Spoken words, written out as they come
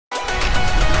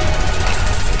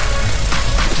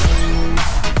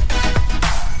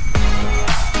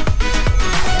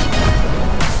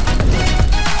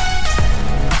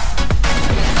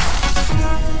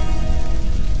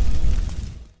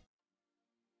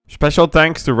Special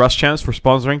thanks to RustChance for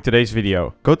sponsoring today's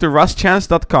video. Go to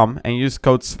rustchance.com and use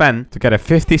code Sven to get a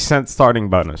 50-cent starting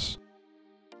bonus.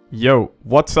 Yo,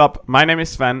 what's up? My name is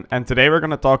Sven and today we're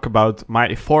gonna talk about my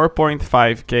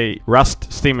 4.5k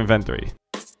Rust Steam inventory.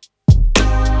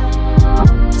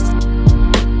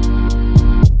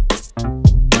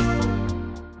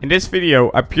 In this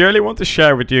video, I purely want to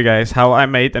share with you guys how I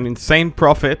made an insane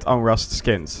profit on Rust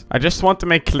skins. I just want to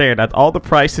make clear that all the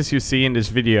prices you see in this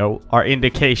video are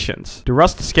indications. The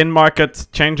Rust skin market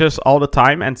changes all the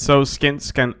time and so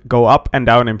skins can go up and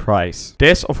down in price.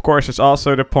 This, of course, is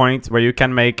also the point where you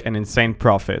can make an insane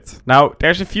profit. Now,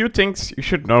 there's a few things you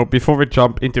should know before we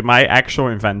jump into my actual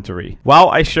inventory. While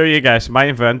I show you guys my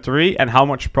inventory and how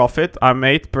much profit I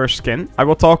made per skin, I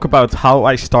will talk about how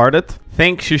I started,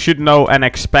 things you should know and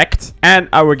expect, and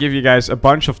I will give you guys a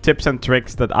bunch of tips and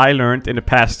tricks that I learned in the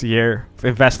past year of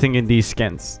investing in these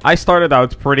skins. I started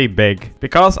out pretty big.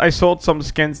 Because I sold some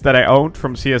skins that I owned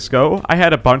from CSGO, I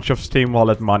had a bunch of Steam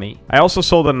wallet money. I also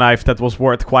sold a knife that was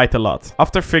worth quite a lot.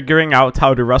 After figuring out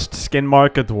how the Rust skin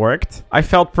market worked, I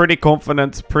felt pretty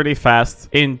confident pretty fast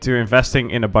into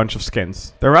investing in a bunch of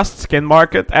skins. The Rust skin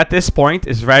market at this point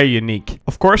is very unique.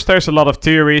 Of course, there's a lot of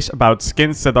theories about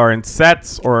skins that are in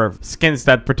sets or skins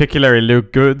that particularly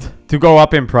look good to go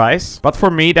up in price, but for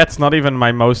me that's not even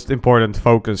my most important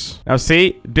focus. Now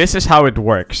see, this is how it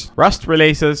works. Rust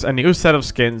releases a new set of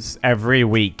skins every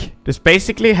week. This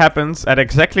basically happens at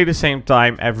exactly the same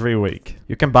time every week.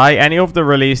 You can buy any of the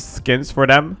released skins for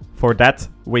them for that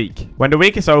week. When the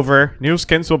week is over, new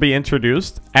skins will be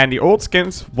introduced and the old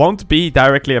skins won't be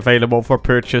directly available for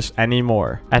purchase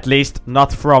anymore. At least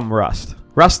not from Rust.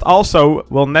 Rust also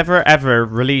will never ever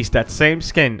release that same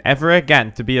skin ever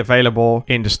again to be available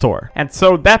in the store. And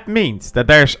so that means that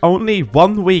there's only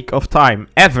 1 week of time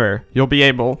ever you'll be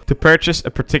able to purchase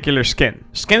a particular skin.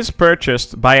 Skins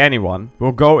purchased by anyone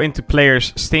will go into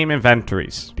players' Steam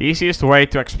inventories. The easiest way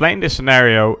to explain this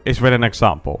scenario is with an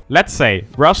example. Let's say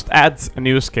Rust adds a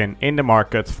new skin in the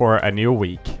market for a new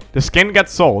week. The skin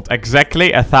gets sold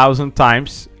exactly 1,000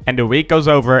 times and the week goes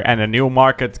over and a new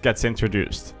market gets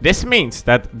introduced. This means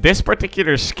that this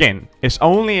particular skin is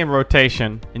only in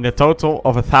rotation in the total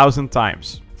of 1,000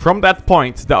 times. From that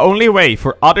point, the only way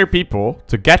for other people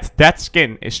to get that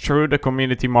skin is through the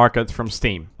community market from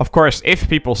Steam. Of course, if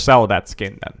people sell that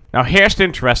skin then. Now here's the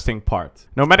interesting part.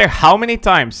 No matter how many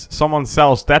times someone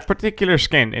sells that particular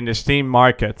skin in the Steam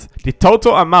market, the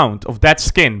total amount of that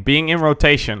skin being in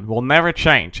rotation will never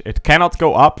change. It cannot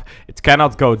go up, it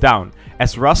cannot go down,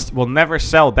 as Rust will never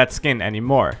sell that skin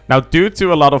anymore. Now due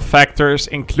to a lot of factors,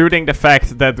 including the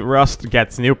fact that Rust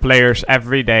gets new players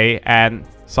every day and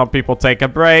some people take a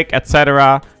break,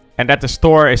 etc., and that the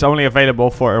store is only available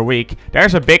for a week,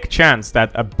 there's a big chance that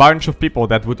a bunch of people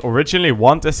that would originally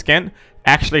want a skin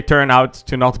actually turn out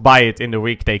to not buy it in the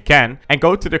week they can and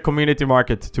go to the community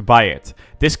market to buy it.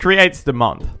 This creates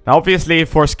demand. Now obviously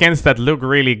for skins that look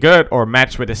really good or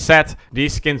match with a set,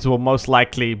 these skins will most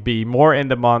likely be more in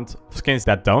demand of skins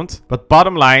that don't. But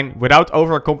bottom line, without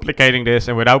overcomplicating this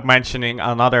and without mentioning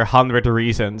another 100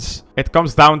 reasons, it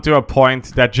comes down to a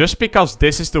point that just because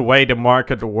this is the way the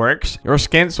market works, your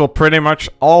skins will pretty much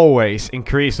always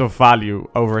increase of value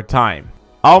over time.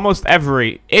 Almost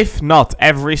every, if not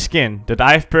every skin that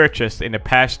I've purchased in the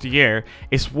past year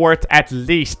is worth at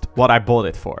least what I bought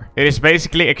it for. It is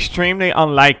basically extremely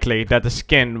unlikely that the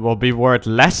skin will be worth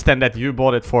less than that you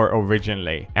bought it for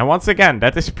originally. And once again,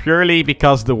 that is purely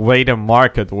because the way the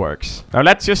market works. Now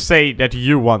let's just say that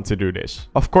you want to do this.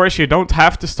 Of course, you don't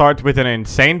have to start with an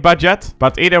insane budget,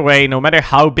 but either way, no matter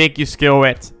how big you scale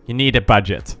it, you need a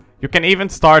budget. You can even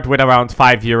start with around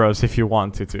 5 euros if you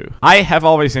wanted to. I have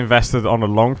always invested on the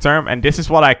long term and this is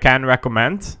what I can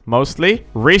recommend, mostly.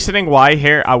 Reasoning why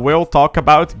here I will talk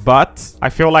about, but I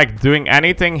feel like doing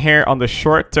anything here on the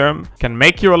short term can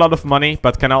make you a lot of money,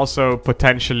 but can also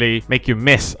potentially make you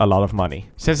miss a lot of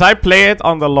money. Since I play it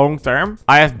on the long term,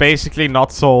 I have basically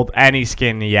not sold any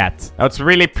skin yet. Now it's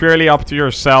really purely up to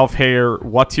yourself here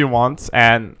what you want,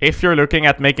 and if you're looking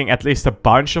at making at least a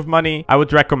bunch of money, I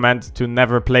would recommend to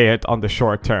never play it on the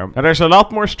short term. Now there's a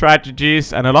lot more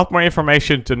strategies and a lot more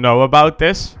information to know about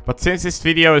this, but since this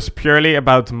video is purely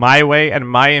about my way and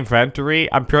my inventory,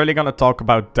 I'm purely gonna talk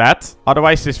about that.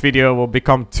 Otherwise this video will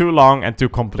become too long and too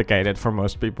complicated for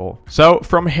most people. So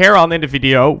from here on in the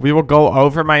video, we will go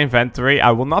over my inventory.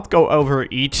 I will not go over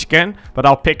each skin, but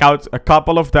I'll pick out a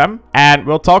couple of them and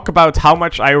we'll talk about how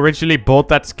much I originally bought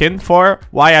that skin for,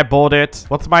 why I bought it,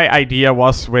 what my idea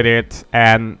was with it,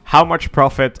 and how much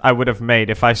profit I would have made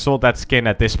if I sold that skin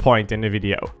at this point in the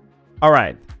video.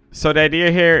 Alright, so the idea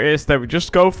here is that we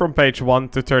just go from page 1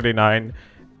 to 39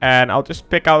 And I'll just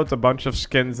pick out a bunch of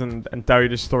skins and tell you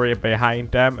the story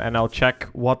behind them. And I'll check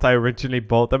what I originally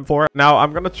bought them for. Now,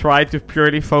 I'm gonna try to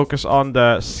purely focus on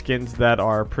the skins that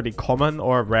are pretty common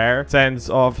or rare. Sense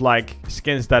of like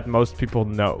skins that most people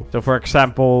know. So for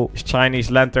example, Chinese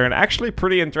Lantern. Actually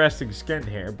pretty interesting skin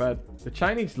here. But the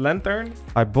Chinese Lantern,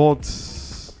 I bought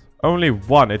only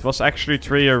one. It was actually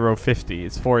 €3.50.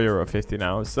 It's €4.50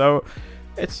 now. So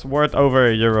it's worth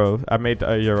over €1. I made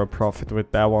 €1 profit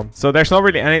with that one. So there's not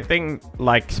really anything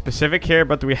like specific here,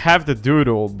 but we have the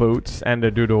Doodle boots and the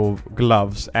Doodle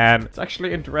gloves. And it's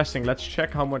actually interesting. Let's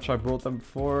check how much I bought them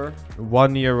for.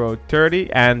 €1.30,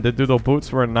 and the Doodle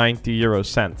boots were 90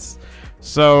 cents.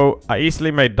 So I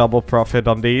easily made double profit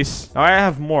on these. Now I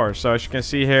have more, so as you can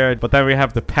see here. But then we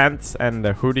have the pants and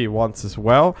the hoodie ones as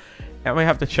well. And we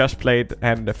have the chest plate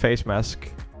and the face mask.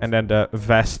 And then the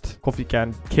vest, coffee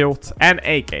can, kilt, and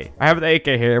AK. I have the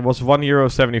AK here. It was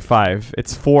 €1.75.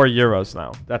 It's €4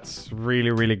 now. That's really,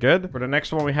 really good. For the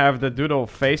next one, we have the Doodle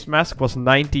face mask. Was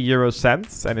 90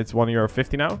 cents. And it's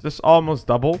 €1.50 now. This is almost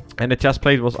double. And the chest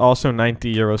plate was also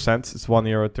 90 cents. It's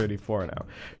 €1.34 now.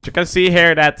 So you can see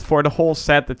here that for the whole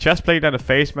set, the chest plate and the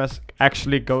face mask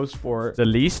actually goes for the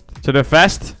least. So the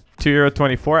vest,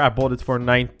 €2.24. I bought it for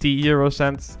 90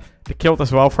 cents. The kilt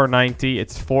as well for 90.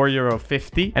 It's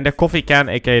 €4.50. And the coffee can,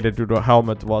 aka the Doodle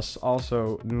helmet, was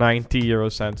also 90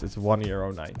 cents. It's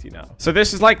 €1.90 now. So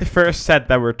this is like the first set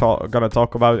that we're gonna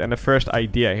talk about, and the first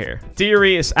idea here.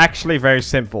 Theory is actually very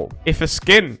simple. If a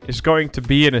skin is going to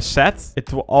be in a set,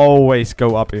 it will always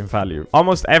go up in value.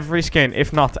 Almost every skin,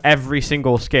 if not every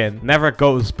single skin, never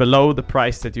goes below the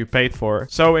price that you paid for.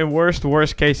 So in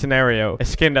worst case scenario, a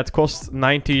skin that costs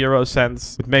 90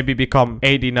 cents would maybe become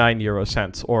 89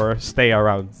 cents, or stay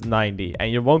around 90,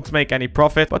 and you won't make any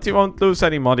profit, but you won't lose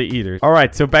any money either. All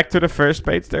right, so back to the first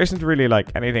page. There isn't really like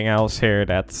anything else here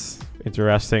that's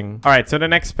interesting. All right, so the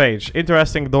next page.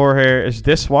 Interesting door here is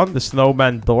this one, the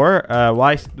snowman door.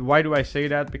 Why do I say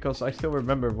that? Because I still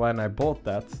remember when I bought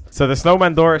that. So the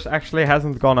snowman door actually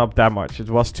hasn't gone up that much.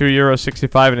 It was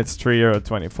 €2.65 and it's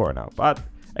 €3.24 now. But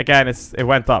again, it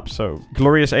went up. So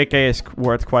Glorious AK is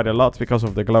worth quite a lot because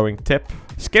of the glowing tip.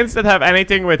 Skins that have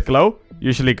anything with glow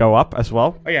usually go up as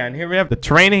well. Oh yeah, and here we have the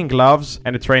training gloves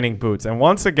and the training boots. And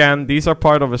once again, these are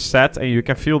part of a set, and you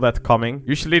can feel that coming.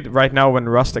 Usually right now when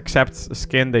Rust accepts a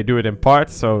skin, they do it in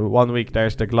parts. So one week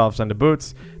there's the gloves and the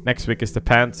boots. Next week is the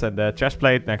pants and the chest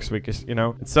plate. Next week is, you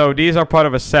know. So these are part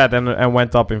of a set and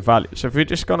went up in value. So if we're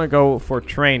just gonna go for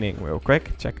training real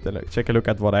quick, take a look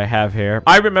at what I have here.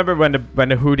 I remember when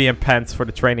the hoodie and pants for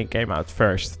the training came out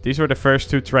first. These were the first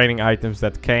two training items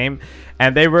that came.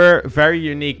 And they were very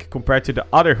unique compared to the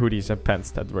other hoodies and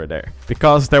pants that were there.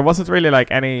 Because there wasn't really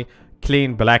like any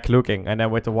clean black looking, and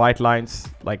then with the white lines,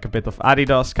 like a bit of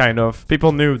Adidas kind of,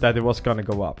 people knew that it was gonna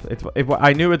go up.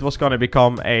 I knew it was gonna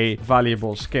become a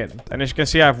valuable skin. And as you can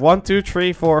see, I have 1, 2,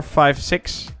 3, 4, 5,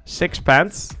 6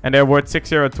 pants, and they're worth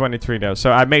 €6.23 though.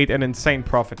 So I made an insane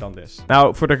profit on this.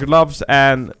 Now for the gloves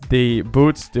and the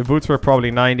boots were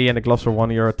probably 90 and the gloves were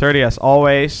 €1.30 as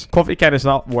always. Coffee can is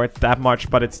not worth that much,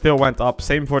 but it still went up.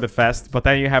 Same for the vest. But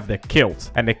then you have the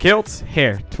kilt, and the kilt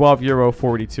here,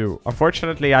 €12.42.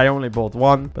 Unfortunately, I only bought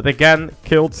one, but again,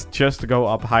 kilts just go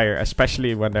up higher,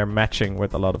 especially when they're matching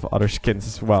with a lot of other skins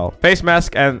as well. Face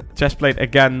mask and chest plate,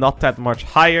 again, not that much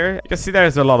higher. You can see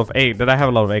there's a lot of that I have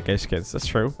a lot of AK skins. That's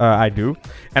true. I do.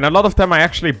 And a lot of them I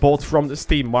actually bought from the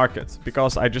Steam market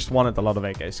because I just wanted a lot of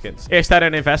AK skins. Is that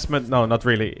an investment? No, not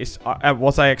really.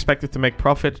 Was I expected to make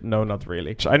profit? No, not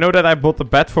really. So I know that I bought the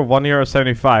bet for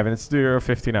 €1.75 and it's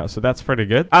 €2.50 now. So that's pretty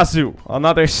good. Azu,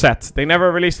 another set. They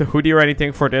never released a hoodie or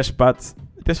anything for this, but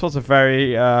this was a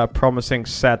very promising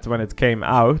set when it came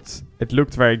out. It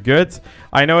looked very good.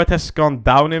 I know it has gone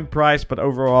down in price, but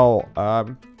overall,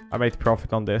 I made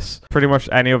profit on this. Pretty much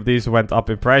any of these went up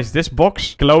in price. This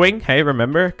box, glowing. Hey,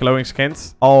 remember? Glowing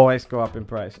skins always go up in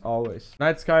price. Always.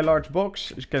 Night Sky large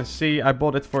box. As you can see, I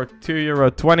bought it for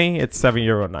 €2.20. It's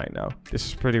 €7.09 now. This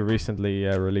is pretty recently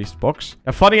released box.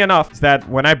 And funny enough is that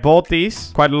when I bought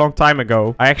these quite a long time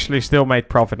ago, I actually still made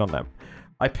profit on them.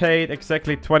 I paid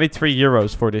exactly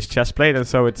 €23 for this chest plate, and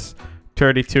so it's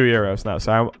 €32 now.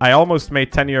 So I almost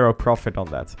made €10 profit on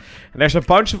that. And there's a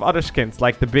bunch of other skins,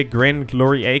 like the Big Grin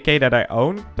Glory AK that I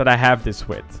own, that I have this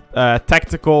with.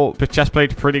 Tactical, the chest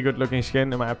plate, pretty good looking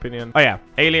skin in my opinion. Oh yeah,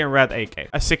 Alien Red AK,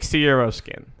 a €60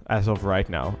 skin as of right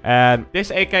now. And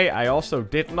this AK I also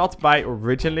did not buy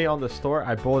originally on the store.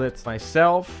 I bought it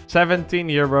myself,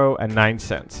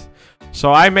 €17.09.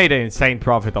 So I made an insane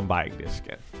profit on buying this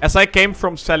skin. As I came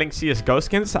from selling CSGO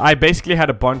skins, I basically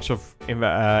had a bunch of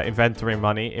inventory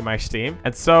money in my Steam.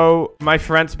 And so my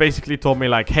friends basically told me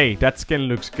like, hey, that skin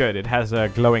looks good. It has a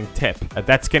glowing tip.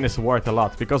 That skin is worth a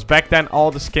lot. Because back then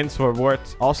all the skins were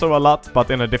worth also a lot, but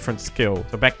in a different skill.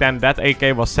 So back then that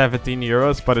AK was 17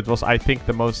 euros, but it was, I think,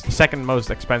 the second most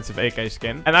expensive AK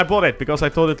skin. And I bought it because I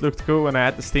thought it looked cool and I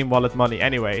had the Steam wallet money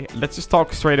anyway. Let's just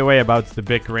talk straight away about the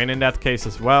big grin in that case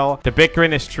as well. The big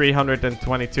grin is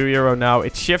 322 euro now.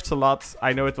 It shifts a lot.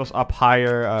 I know it was up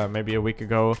higher maybe a week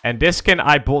ago. And this skin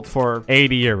I bought for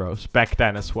 80 euros back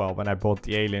then as well when I bought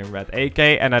the Alien Red AK.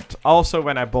 And also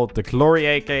when I bought the Glory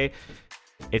AK.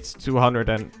 It's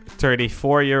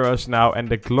 234 euros now, and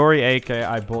the Glory AK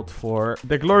I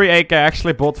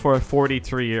actually bought for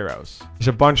 43 euros. There's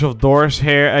a bunch of doors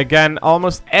here. Again,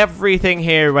 almost everything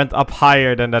here went up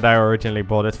higher than that I originally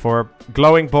bought it for.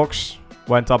 Glowing box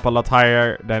went up a lot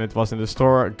higher than it was in the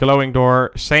store. Glowing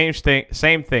door, same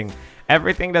thing.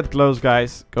 Everything that glows,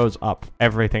 guys, goes up.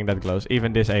 Everything that glows,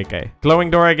 even this AK. Glowing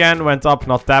door again went up,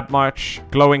 not that much.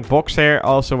 Glowing box here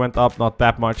also went up, not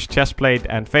that much. Chest plate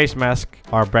and face mask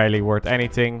are barely worth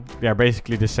anything. They are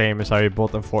basically the same as how you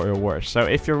bought them for or worse. So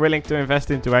if you're willing to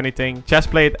invest into anything, chest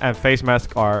plate and face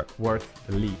mask are worth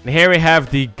the lead. And here we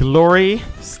have the Glory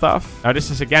stuff. Now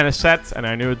this is again a set, and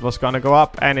I knew it was gonna go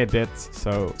up, and it did.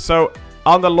 So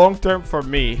on the long term for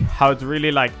me, how it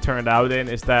really like turned out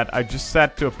is that I just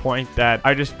set to a point that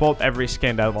I just bought every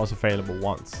skin that was available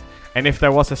once. And if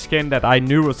there was a skin that I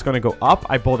knew was going to go up,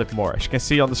 I bought it more. As you can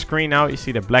see on the screen now, you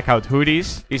see the blackout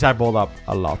hoodies. These I bought up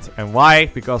a lot. And why?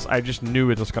 Because I just knew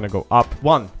it was going to go up.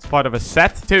 1, it's part of a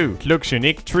set. 2, it looks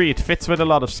unique. 3, it fits with a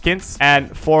lot of skins.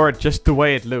 And 4, just the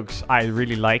way it looks, I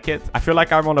really like it. I feel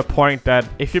like I'm on a point that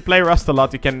if you play Rust a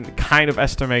lot, you can kind of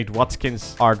estimate what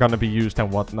skins are going to be used and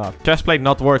what not. Chestplate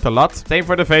not worth a lot. Same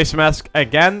for the face mask.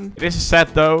 Again, it is a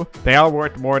set though. They are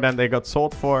worth more than they got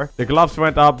sold for. The gloves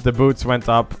went up. The boots went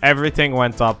up. Everything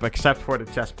went up except for the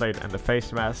chest plate and the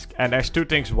face mask. And there's 2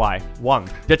 things why. 1,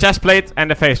 the chest plate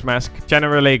and the face mask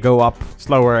generally go up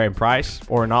slower in price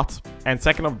or not. And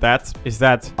second of that is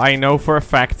that I know for a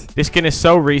fact this skin is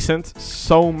so recent.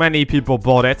 So many people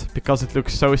bought it because it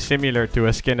looks so similar to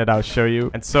a skin that I'll show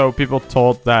you. And so people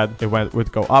thought that it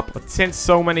would go up. But since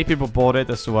so many people bought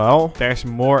it as well, there's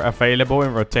more available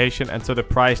in rotation. And so the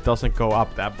price doesn't go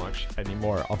up that much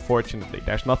anymore. Unfortunately,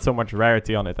 there's not so much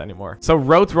rarity on it anymore. So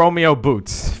Road Romeo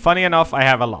boots. Funny enough, I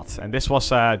have a lot. And this was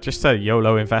just a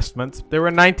YOLO investment. They were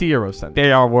 90 euros. And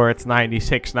they are worth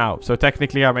 96 now. So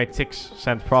technically I made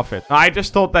 6-cent profit. I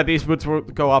just thought that these boots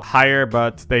would go up higher,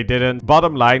 but they didn't.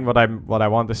 Bottom line, what I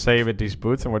want to say with these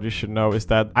boots and what you should know is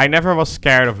that I never was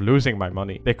scared of losing my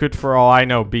money. They could, for all I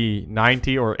know, be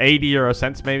 90 or 80 euro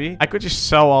cents maybe. I could just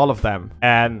sell all of them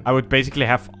and I would basically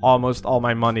have almost all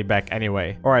my money back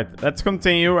anyway. Alright, let's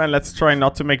continue and let's try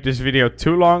not to make this video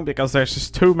too long because there's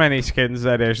just too many skins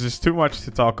and there's just too much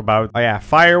to talk about. Oh yeah,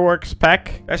 fireworks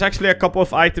pack. There's actually a couple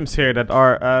of items here that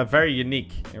are very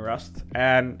unique in Rust,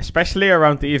 and especially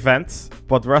around the event.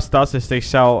 What Rust does is they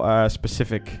sell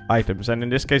specific items, and in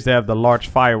this case they have the large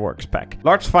fireworks pack.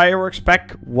 Large fireworks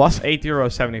pack was 8.75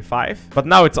 euro, but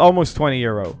now it's almost 20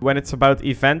 euro. When it's about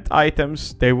event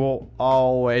items, they will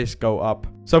always go up.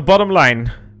 So bottom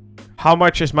line, how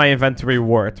much is my inventory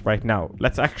worth right now?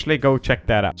 Let's actually go check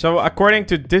that out. So according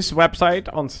to this website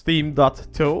on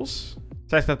steam.tools, it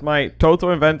says that my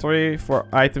total inventory for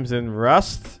items in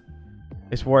Rust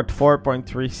is worth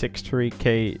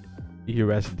 4.363k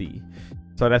USD.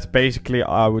 So that's basically,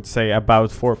 I would say,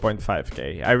 about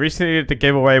 4.5k. I recently did the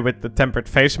giveaway with the tempered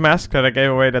face mask that I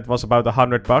gave away that was about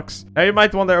 100 bucks. Now you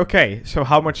might wonder, okay, so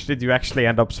how much did you actually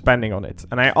end up spending on it?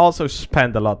 And I also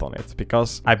spent a lot on it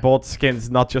because I bought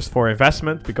skins not just for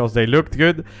investment, because they looked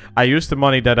good. I used the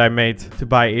money that I made to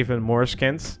buy even more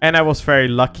skins. And I was very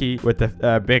lucky with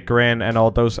the big grin and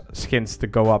all those skins to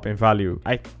go up in value.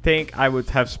 I think I would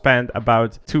have spent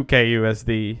about 2k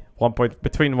USD.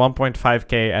 Between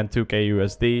 1.5k and 2k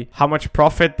USD. How much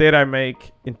profit did I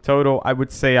make in total? I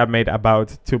would say I made about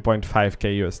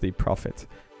 2.5k USD profit.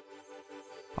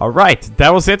 Alright,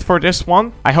 that was it for this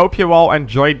one. I hope you all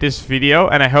enjoyed this video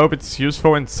and I hope it's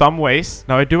useful in some ways.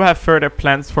 Now I do have further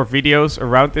plans for videos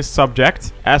around this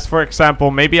subject. As for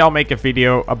example, maybe I'll make a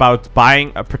video about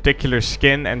buying a particular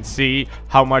skin and see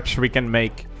how much we can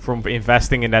make from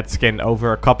investing in that skin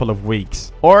over a couple of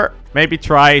weeks. Or maybe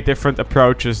try different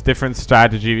approaches, different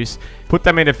strategies, put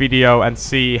them in a video and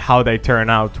see how they turn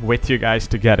out with you guys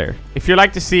together. If you'd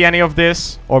like to see any of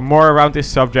this or more around this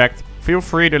subject, feel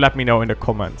free to let me know in the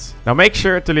comments. Now make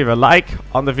sure to leave a like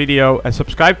on the video and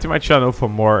subscribe to my channel for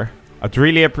more. I'd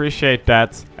really appreciate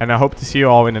that, and I hope to see you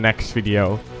all in the next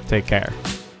video. Take care.